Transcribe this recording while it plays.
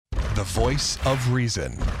The voice of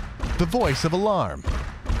reason. The voice of alarm.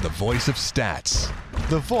 The voice of stats.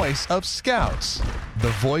 The voice of scouts. The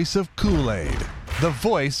voice of Kool-Aid. The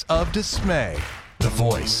voice of dismay. The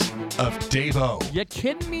voice of Dave-O. You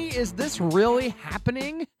kidding me? Is this really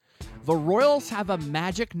happening? The Royals have a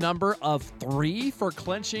magic number of 3 for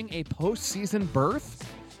clinching a postseason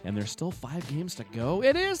berth, and there's still 5 games to go.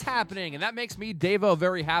 It is happening, and that makes me, Dave-O,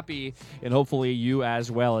 very happy, and hopefully you as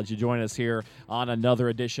well as you join us here on another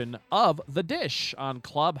edition of The Dish on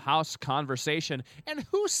Clubhouse Conversation. And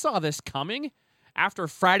who saw this coming? After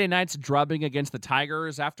Friday night's drubbing against the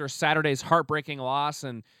Tigers, after Saturday's heartbreaking loss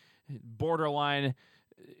and borderline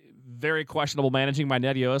very questionable managing by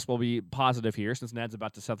Ned Yost, will be positive here since Ned's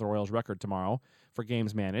about to set the Royals record tomorrow for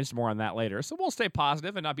games managed. More on that later. So we'll stay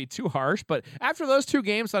positive and not be too harsh. But after those 2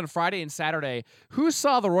 games on Friday and Saturday, who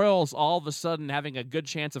saw the Royals all of a sudden having a good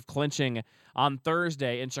chance of clinching on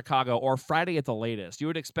Thursday in Chicago or Friday at the latest? You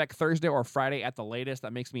would expect Thursday or Friday at the latest.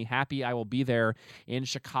 That makes me happy. I will be there in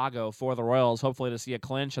Chicago for the Royals, hopefully to see a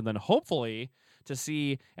clinch, and then hopefully to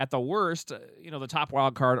see, at the worst, the top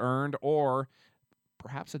wild card earned, or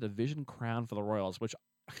perhaps a division crown for the Royals, which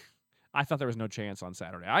I thought there was no chance on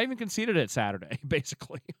Saturday. I even conceded it Saturday,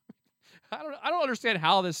 basically. I don't understand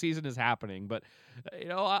how this season is happening, but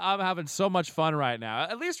I'm having so much fun right now.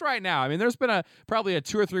 At least right now. I mean, there's been probably a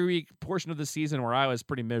 2 or 3 week portion of the season where I was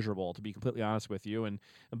pretty miserable, to be completely honest with you.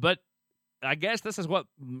 But I guess this is what,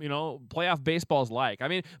 playoff baseball is like. I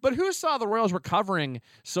mean, but who saw the Royals recovering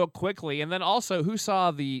so quickly? And then also, who saw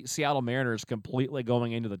the Seattle Mariners completely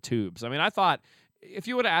going into the tubes? I mean, I thought, if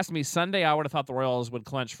you would have asked me Sunday, I would have thought the Royals would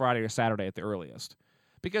clinch Friday or Saturday at the earliest.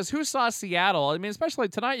 Because who saw Seattle? I mean, especially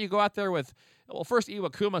tonight, you go out there with, first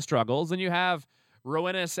Iwakuma struggles, then you have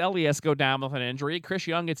Roenis Elias go down with an injury. Chris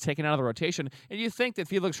Young gets taken out of the rotation. And you think that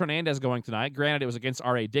Felix Hernandez going tonight, granted it was against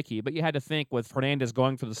R.A. Dickey, but you had to think with Hernandez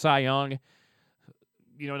going for the Cy Young,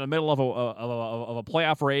 in the middle of a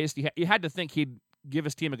playoff race, you had to think he'd give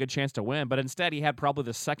his team a good chance to win. But instead, he had probably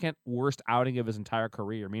the second worst outing of his entire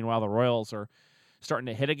career. Meanwhile, the Royals are starting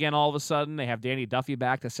to hit again all of a sudden. They have Danny Duffy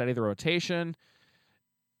back to steady the rotation.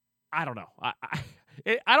 I don't know. I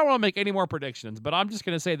don't want to make any more predictions, but I'm just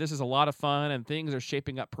going to say this is a lot of fun, and things are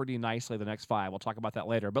shaping up pretty nicely the next 5. We'll talk about that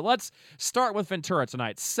later. But let's start with Ventura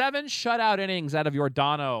tonight. 7 shutout innings out of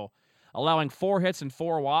Yordano, allowing 4 hits and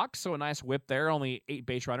 4 walks, so a nice whip there. Only 8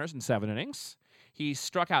 base runners in 7 innings. He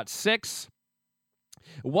struck out 6.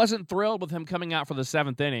 Wasn't thrilled with him coming out for the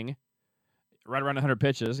 7th inning. Right around 100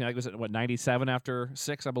 pitches. He was at, 97 after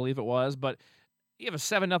 6, I believe it was. But you have a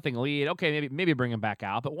 7-0 lead. Okay, maybe bring him back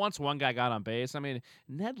out. But once one guy got on base, I mean,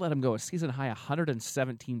 Ned let him go a season-high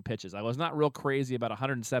 117 pitches. I was not real crazy about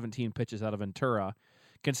 117 pitches out of Ventura,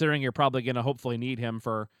 considering you're probably going to hopefully need him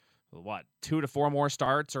for, 2 to 4 more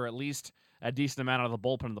starts, or at least a decent amount out of the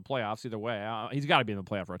bullpen in the playoffs. Either way, he's got to be in the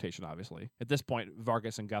playoff rotation, obviously. At this point,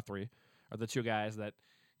 Vargas and Guthrie are the 2 guys that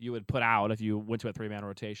you would put out if you went to a 3-man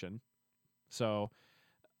rotation. So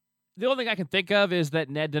the only thing I can think of is that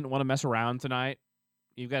Ned didn't want to mess around tonight.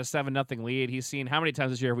 You've got a 7-0 lead. He's seen, how many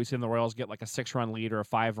times this year have we seen the Royals get like a 6-run lead or a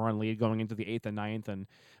 5-run lead going into the 8th and 9th and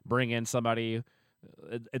bring in somebody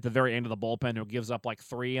at the very end of the bullpen who gives up like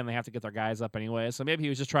 3 and they have to get their guys up anyway. So maybe he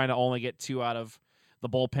was just trying to only get 2 out of the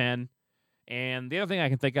bullpen. And the other thing I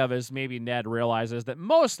can think of is maybe Ned realizes that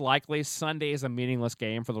most likely Sunday is a meaningless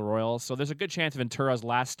game for the Royals. So there's a good chance Ventura's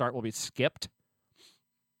last start will be skipped,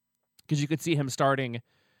 because you could see him starting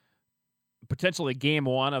potentially game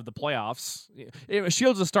 1 of the playoffs.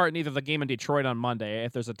 Shields will start in either the game in Detroit on Monday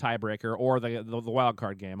if there's a tiebreaker, or the wild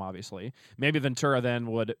card game, obviously. Maybe Ventura then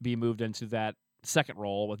would be moved into that second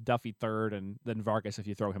role with Duffy 3rd and then Vargas if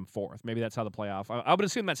you throw him 4th. Maybe that's how the playoff. I would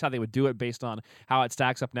assume that's how they would do it based on how it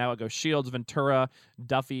stacks up now. It goes Shields, Ventura,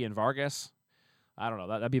 Duffy, and Vargas. I don't know.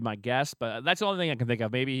 That'd be my guess, but that's the only thing I can think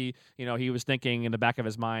of. Maybe he was thinking in the back of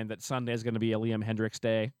his mind that Sunday is going to be a Liam Hendricks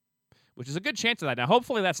day, which is a good chance of that. Now,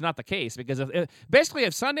 hopefully that's not the case, because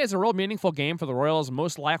if Sunday is a real meaningful game for the Royals,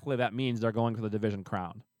 most likely that means they're going for the division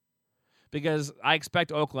crown. Because I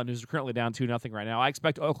expect Oakland, who's currently down 2-0 right now, I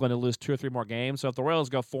expect Oakland to lose 2 or 3 more games. So if the Royals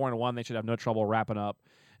go 4-1, they should have no trouble wrapping up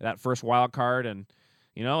that first wild card. And,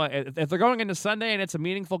 if they're going into Sunday and it's a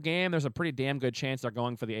meaningful game, there's a pretty damn good chance they're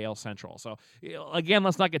going for the AL Central. So, again,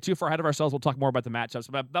 let's not get too far ahead of ourselves. We'll talk more about the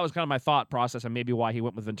matchups. But that was kind of my thought process and maybe why he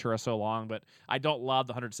went with Ventura so long. But I don't love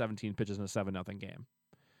the 117 pitches in a 7-0 game.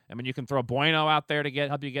 I mean, you can throw Bueno out there to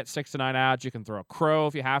help you get 6 to 9 outs. You can throw Crow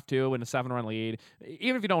if you have to in a 7-run lead.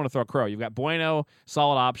 Even if you don't want to throw Crow, you've got Bueno,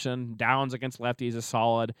 solid option. Downs against lefties is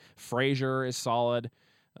solid. Frazier is solid.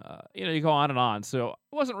 You go on and on. So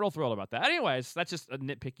I wasn't real thrilled about that. Anyways, that's just a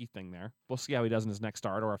nitpicky thing there. We'll see how he does in his next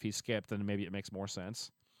start, or if he's skipped, then maybe it makes more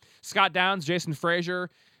sense. Scott Downs, Jason Frazier,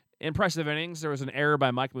 impressive innings. There was an error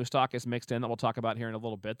by Mike Moustakas mixed in that we'll talk about here in a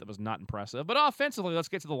little bit that was not impressive. But offensively, let's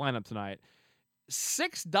get to the lineup tonight.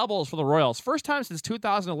 6 doubles for the Royals. First time since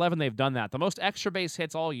 2011 they've done that. The most extra base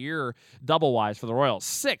hits all year double-wise for the Royals.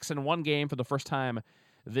 6 in one game for the first time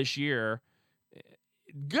this year.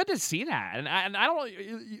 Good to see that. And I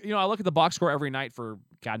don't know, I look at the box score every night for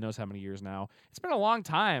God knows how many years now. It's been a long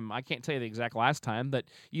time. I can't tell you the exact last time, but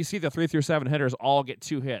you see the 3 through 7 hitters all get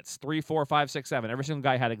 2 hits. 3, 4, 5, 6, 7. Every single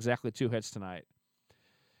guy had exactly 2 hits tonight.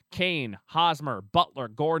 Kane, Hosmer, Butler,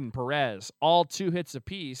 Gordon, Perez, all 2 hits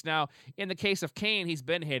apiece. Now, in the case of Kane, he's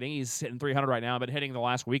been hitting. He's hitting 300 right now, but hitting the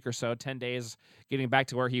last week or so, 10 days, getting back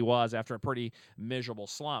to where he was after a pretty miserable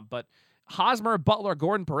slump. But Hosmer, Butler,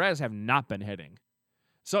 Gordon, Perez have not been hitting.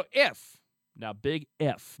 So big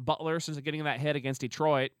if, Butler, since getting that hit against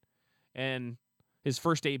Detroit and his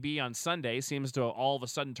first AB on Sunday seems to all of a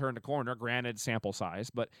sudden turn the corner, granted sample size,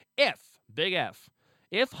 but big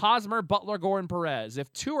if Hosmer, Butler, Gordon, Perez,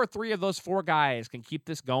 if 2 or 3 of those 4 guys can keep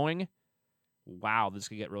this going, wow, this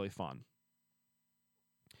could get really fun.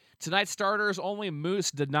 Tonight's starters, only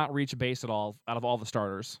Moose did not reach base at all out of all the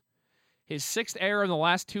starters. His 6th error in the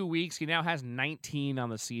last 2 weeks. He now has 19 on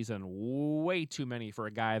the season. Way too many for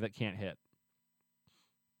a guy that can't hit.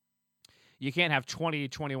 You can't have 20,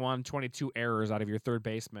 21, 22 errors out of your third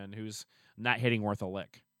baseman who's not hitting worth a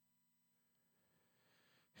lick.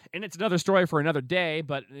 And it's another story for another day,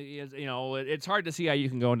 but it's hard to see how you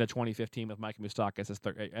can go into 2015 with Mike Moustakas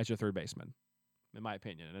as your third baseman, in my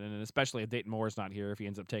opinion. And especially if Dayton Moore's not here, if he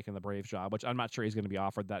ends up taking the Braves job, which I'm not sure he's going to be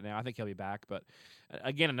offered that now. I think he'll be back, but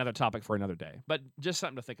again, another topic for another day. But just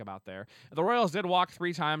something to think about there. The Royals did walk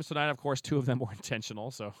 3 times tonight. Of course, 2 of them were intentional,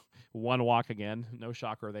 so 1 walk again. No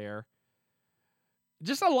shocker there.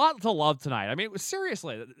 Just a lot to love tonight. I mean,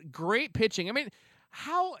 seriously, great pitching. I mean,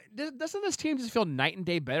 how doesn't this team just feel night and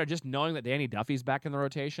day better just knowing that Danny Duffy's back in the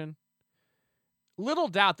rotation? Little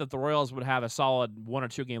doubt that the Royals would have a solid 1 or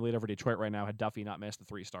 2 game lead over Detroit right now had Duffy not missed the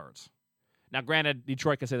 3 starts. Now, granted,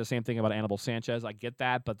 Detroit could say the same thing about Anibal Sanchez. I get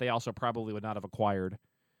that, but they also probably would not have acquired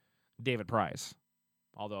David Price.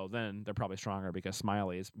 Although then they're probably stronger because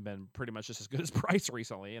Smiley's been pretty much just as good as Price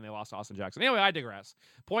recently, and they lost Austin Jackson. Anyway, I digress.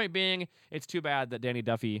 Point being, it's too bad that Danny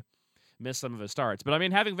Duffy missed some of his starts. But, I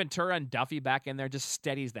mean, having Ventura and Duffy back in there just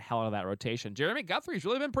steadies the hell out of that rotation. Jeremy Guthrie's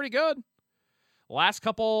really been pretty good. Last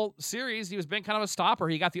couple series, he was been kind of a stopper.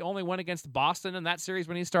 He got the only win against Boston in that series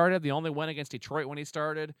when he started, the only win against Detroit when he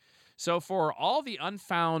started. So for all the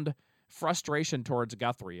unfound frustration towards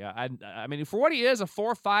Guthrie, I mean, for what he is, a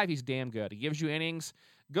 4-5, he's damn good. He gives you innings.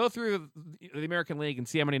 Go through the American League and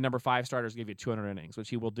see how many number 5 starters give you 200 innings, which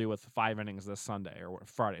he will do with 5 innings this Sunday, or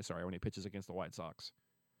Friday, when he pitches against the White Sox.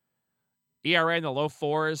 ERA in the low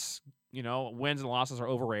 4s, wins and losses are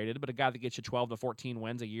overrated, but a guy that gets you 12 to 14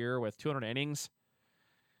 wins a year with 200 innings,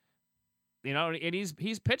 and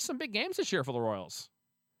he's pitched some big games this year for the Royals.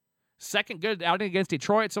 Second good outing against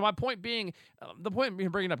Detroit. So my point being, the point being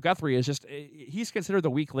bringing up Guthrie is just he's considered the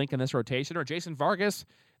weak link in this rotation, or Jason Vargas.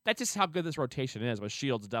 That's just how good this rotation is with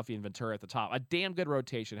Shields, Duffy, and Ventura at the top. A damn good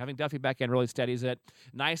rotation. Having Duffy back in really steadies it.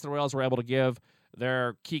 Nice the Royals were able to give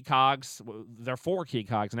their key cogs, their 4 key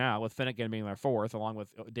cogs now, with Finnegan being their 4th, along with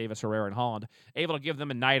Davis, Herrera, and Holland, able to give them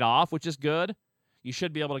a night off, which is good. You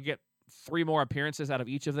should be able to get 3 more appearances out of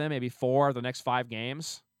each of them, maybe 4 of the next 5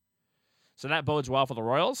 games. So that bodes well for the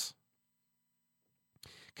Royals.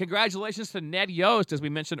 Congratulations to Ned Yost, as we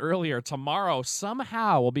mentioned earlier. Tomorrow,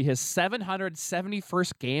 somehow, will be his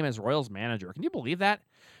 771st game as Royals manager. Can you believe that?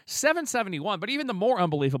 771. But even the more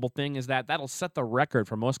unbelievable thing is that that'll set the record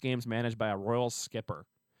for most games managed by a Royals skipper.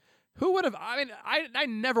 Who would have? I mean, I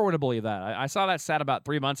never would have believed that. I saw that stat about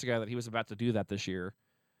 3 months ago that he was about to do that this year.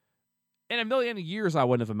 In a million years, I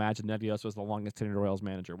wouldn't have imagined Ned Yost was the longest tenured Royals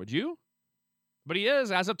manager. Would you? But he is,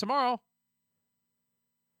 as of tomorrow.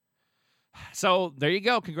 So there you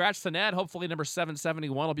go. Congrats to Ned. Hopefully number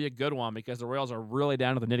 771 will be a good one because the Royals are really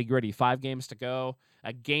down to the nitty-gritty. 5 games to go.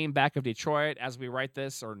 A game back of Detroit as we write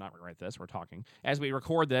this, or not write this, we're talking. As we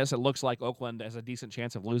record this, it looks like Oakland has a decent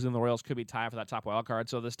chance of losing. The Royals could be tied for that top wild card.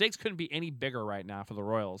 So the stakes couldn't be any bigger right now for the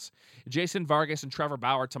Royals. Jason Vargas and Trevor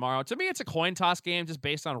Bauer tomorrow. To me, it's a coin toss game just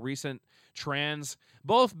based on recent trends.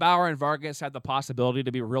 Both Bauer and Vargas had the possibility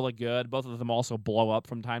to be really good. Both of them also blow up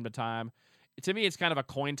from time to time. To me, it's kind of a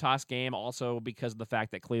coin toss game also because of the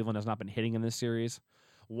fact that Cleveland has not been hitting in this series.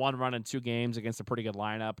 1 run in 2 games against a pretty good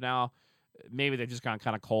lineup. Now, maybe they've just gone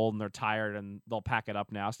kind of cold and they're tired and they'll pack it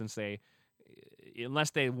up now since they,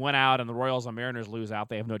 unless they went out and the Royals and Mariners lose out,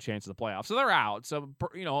 they have no chance of the playoffs. So they're out. So,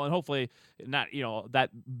 and hopefully not, that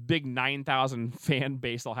big 9,000 fan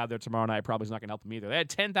base they'll have there tomorrow night probably is not going to help them either. They had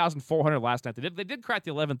 10,400 last night. They did crack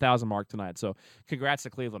the 11,000 mark tonight. So congrats to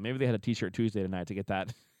Cleveland. Maybe they had a T-shirt Tuesday tonight to get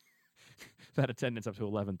that that attendance up to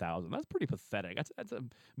 11,000. That's pretty pathetic. That's a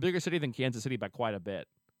bigger city than Kansas City by quite a bit.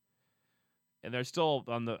 And they're still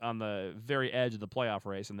on the very edge of the playoff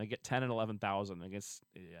race, and they get 10 and 11,000 against.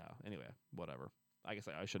 Yeah. Anyway, whatever. I guess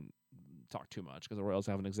I shouldn't talk too much because the Royals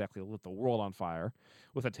haven't exactly lit the world on fire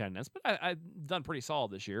with attendance, but I've done pretty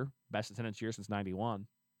solid this year. Best attendance year since '91.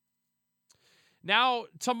 Now,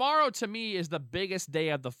 tomorrow to me is the biggest day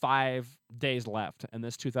of the 5 days left in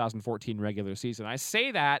this 2014 regular season. I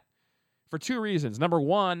say that for two reasons. Number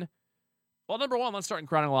one, let's start in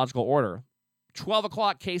chronological order. 12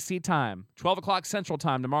 o'clock KC time, 12 o'clock Central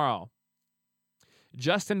time tomorrow.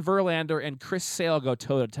 Justin Verlander and Chris Sale go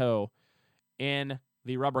toe-to-toe in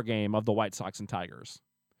the rubber game of the White Sox and Tigers.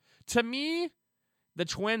 To me, the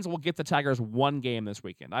Twins will get the Tigers one game this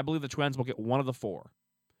weekend. I believe the Twins will get one of the 4.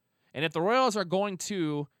 And if the Royals are going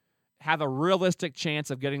to have a realistic chance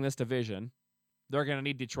of getting this division, they're going to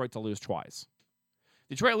need Detroit to lose twice.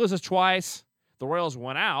 Detroit loses twice. The Royals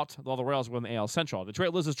went out, though the Royals win the AL Central.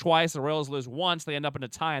 Detroit loses twice. The Royals lose once. They end up in a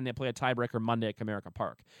tie, and they play a tiebreaker Monday at Comerica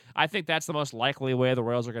Park. I think that's the most likely way the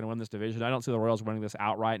Royals are going to win this division. I don't see the Royals winning this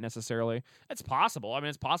outright necessarily. It's possible. I mean,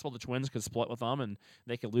 it's possible the Twins could split with them, and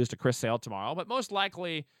they could lose to Chris Sale tomorrow. But most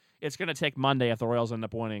likely, it's going to take Monday if the Royals end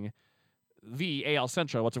up winning the AL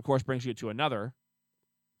Central, which, of course, brings you to another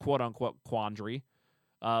quote-unquote quandary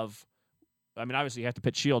of, obviously you have to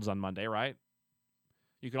pitch Shields on Monday, right?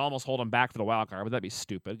 You can almost hold them back for the wild card, but that'd be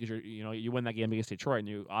stupid because you win that game against Detroit and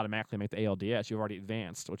you automatically make the ALDS. You've already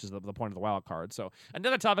advanced, which is the point of the wild card. So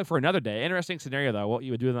another topic for another day. Interesting scenario though, what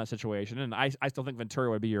you would do in that situation. And I still think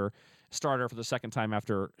Ventura would be your starter for the second time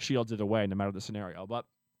after Shields did away, no matter the scenario. But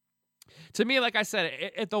to me, like I said,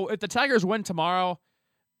 if the Tigers win tomorrow,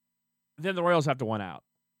 then the Royals have to win out.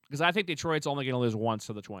 Because I think Detroit's only going to lose once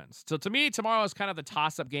to the Twins. So to me, tomorrow is kind of the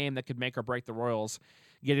toss-up game that could make or break the Royals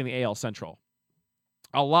getting the AL Central.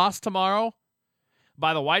 A loss tomorrow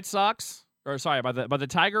by the White Sox, by the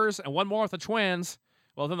Tigers, and one more with the Twins,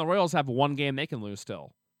 well, then the Royals have one game they can lose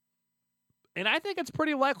still. And I think it's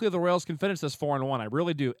pretty likely the Royals can finish this 4-1. I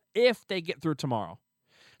really do, if they get through tomorrow.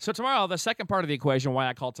 So tomorrow, the second part of the equation, why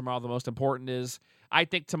I call tomorrow the most important, is I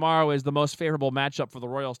think tomorrow is the most favorable matchup for the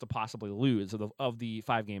Royals to possibly lose of the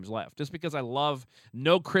 5 games left. Just because I love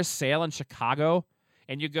no Chris Sale in Chicago,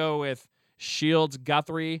 and you go with Shields,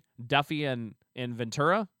 Guthrie, Duffy, and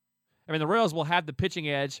Ventura. I mean, the Royals will have the pitching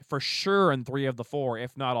edge for sure in 3 of the 4,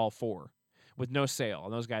 if not all 4, with no Sale.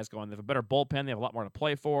 And those guys going, they have a better bullpen. They have a lot more to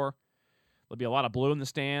play for. There'll be a lot of blue in the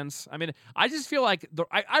stands. I mean, I just feel like,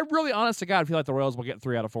 I really, honest to God, feel like the Royals will get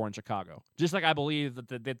 3 out of 4 in Chicago. Just like I believe that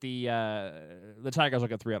the Tigers will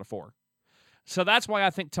get 3 out of 4. So that's why I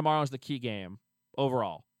think tomorrow is the key game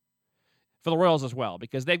overall for the Royals as well,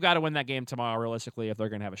 because they've got to win that game tomorrow realistically if they're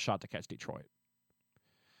going to have a shot to catch Detroit.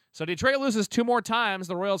 So Detroit loses 2 more times,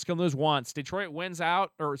 the Royals can lose once. Detroit loses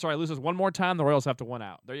 1 more time, the Royals have to win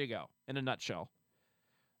out. There you go, in a nutshell.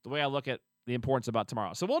 The way I look at the importance about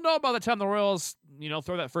tomorrow. So we'll know by the time the Royals,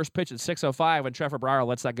 throw that first pitch at 6:05 when Trevor Bauer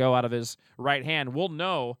lets that go out of his right hand. We'll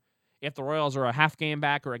know if the Royals are a half game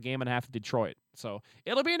back or a game and a half of Detroit. So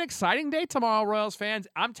it'll be an exciting day tomorrow, Royals fans.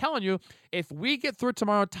 I'm telling you, if we get through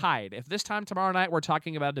tomorrow tied, if this time tomorrow night we're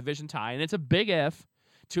talking about a division tie, and it's a big if,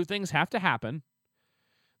 2 things have to happen.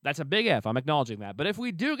 That's a big if. I'm acknowledging that. But if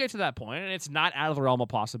we do get to that point, and it's not out of the realm of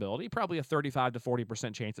possibility, probably a 35 to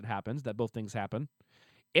 40% chance it happens, that both things happen.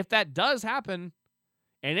 If that does happen,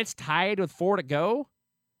 and it's tied with 4 to go,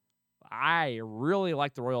 I really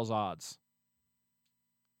like the Royals' odds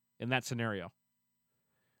in that scenario.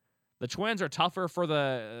 The Twins are tougher for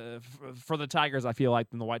the Tigers, I feel like,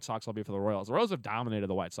 than the White Sox will be for the Royals. The Royals have dominated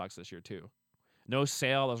the White Sox this year, too. No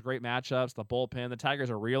Sale, those great matchups, the bullpen. The Tigers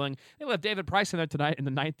are reeling. They left David Price in there tonight in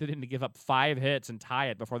the 9th inning to give up 5 hits and tie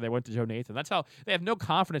it before they went to Joe Nathan. That's how they have no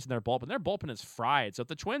confidence in their bullpen. Their bullpen is fried. So if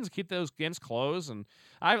the Twins keep those games close, and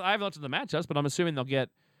I haven't looked at the matchups, but I'm assuming they'll get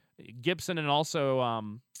Gibson and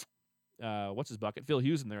also what's his bucket? Phil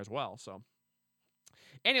Hughes in there as well. So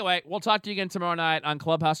anyway, we'll talk to you again tomorrow night on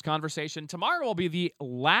Clubhouse Conversation. Tomorrow will be the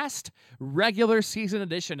last regular season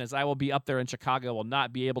edition, as I will be up there in Chicago. Will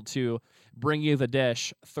not be able to bring you the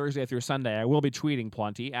dish Thursday through Sunday. I will be tweeting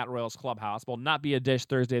plenty at Royals Clubhouse. Will not be a dish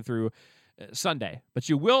Thursday through Sunday. But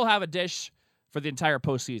you will have a dish for the entire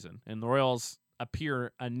postseason. And the Royals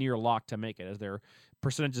appear a near lock to make it, as their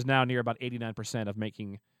percentage is now near about 89% of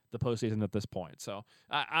making the postseason at this point. So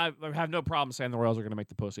I have no problem saying the Royals are going to make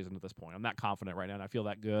the postseason at this point. I'm that confident right now, and I feel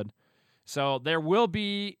that good. So there will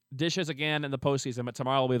be dishes again in the postseason, but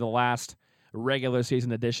tomorrow will be the last regular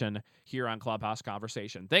season edition here on Clubhouse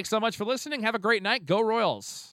Conversation. Thanks so much for listening. Have a great night. Go Royals.